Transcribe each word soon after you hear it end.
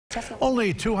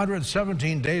Only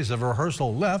 217 days of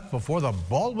rehearsal left before the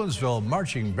Baldwinsville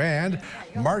Marching Band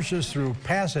marches through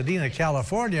Pasadena,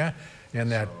 California in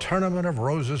that Tournament of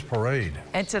Roses parade.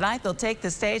 And tonight they'll take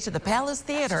the stage at the Palace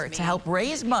Theater to help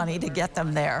raise money to get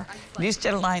them there. News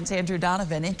Channel 9's Andrew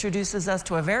Donovan introduces us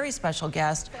to a very special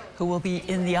guest who will be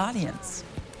in the audience.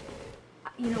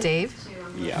 Dave,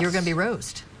 yes. You're going to be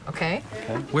Rosed. Okay.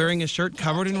 Wearing a shirt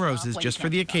covered in roses just for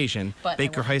the occasion,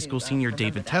 Baker High School senior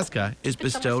David Teska is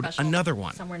bestowed another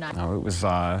one. Oh, it was,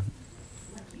 well,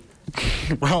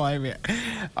 I mean,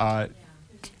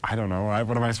 I don't know.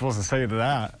 What am I supposed to say to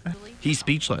that? He's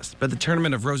speechless, but the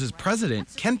Tournament of Roses president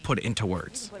can put it into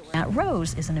words. That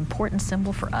rose is an important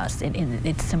symbol for us.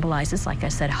 It symbolizes, like I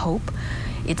said, hope.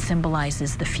 It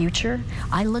symbolizes the future.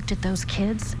 I looked at those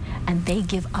kids, and they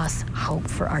give us hope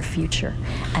for our future.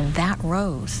 And that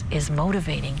rose is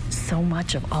motivating so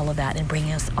much of all of that and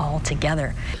bringing us all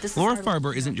together. Laura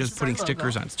Farber isn't just putting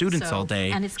stickers on students all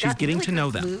day. She's getting to know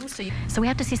them. So we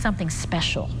have to see something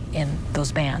special in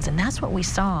those bands, and that's what we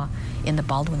saw in the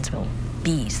Baldwinsville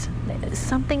Bees.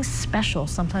 Something special,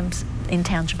 sometimes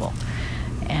intangible,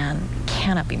 and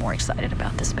cannot be more excited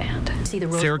about this band.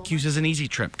 Syracuse is an easy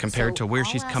trip compared to where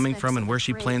she's coming from and where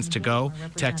she plans to go.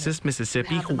 Texas,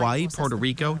 Mississippi, Hawaii, Puerto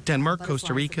Rico, Denmark,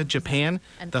 Costa Rica, Japan,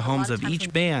 the homes of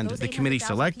each band the committee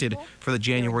selected for the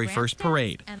January 1st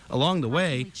parade. Along the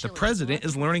way, the president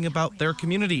is learning about their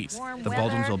communities. The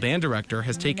Baldwinsville band director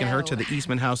has taken her to the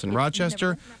Eastman House in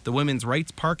Rochester, the Women's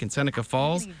Rights Park in Seneca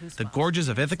Falls, the Gorges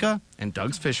of Ithaca, and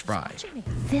Doug's Fish Fry.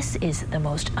 This is the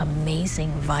most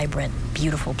amazing, vibrant,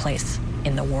 beautiful place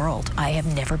in the world. I have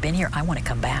never been here. I want to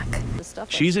come back.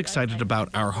 She's excited about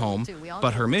our home,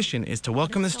 but her mission is to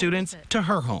welcome the students to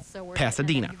her home,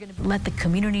 Pasadena. Let the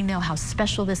community know how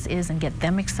special this is and get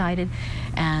them excited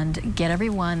and get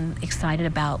everyone excited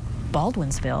about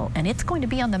Baldwinsville, and it's going to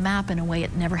be on the map in a way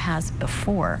it never has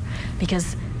before,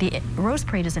 because the Rose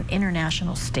Parade is an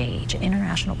international stage, an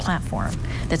international platform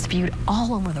that's viewed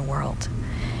all over the world.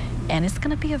 And it's going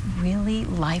to be a really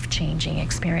life-changing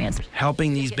experience.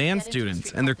 Helping these band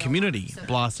students and their community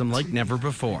blossom like never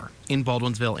before. In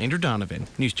Baldwinsville, Andrew Donovan,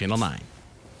 News Channel 9.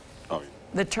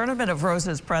 The Tournament of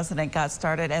Roses president got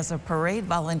started as a parade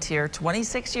volunteer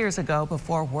 26 years ago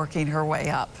before working her way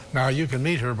up. Now, you can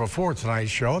meet her before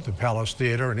tonight's show at the Palace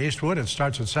Theater in Eastwood. It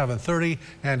starts at 7:30,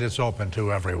 and it's open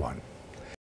to everyone.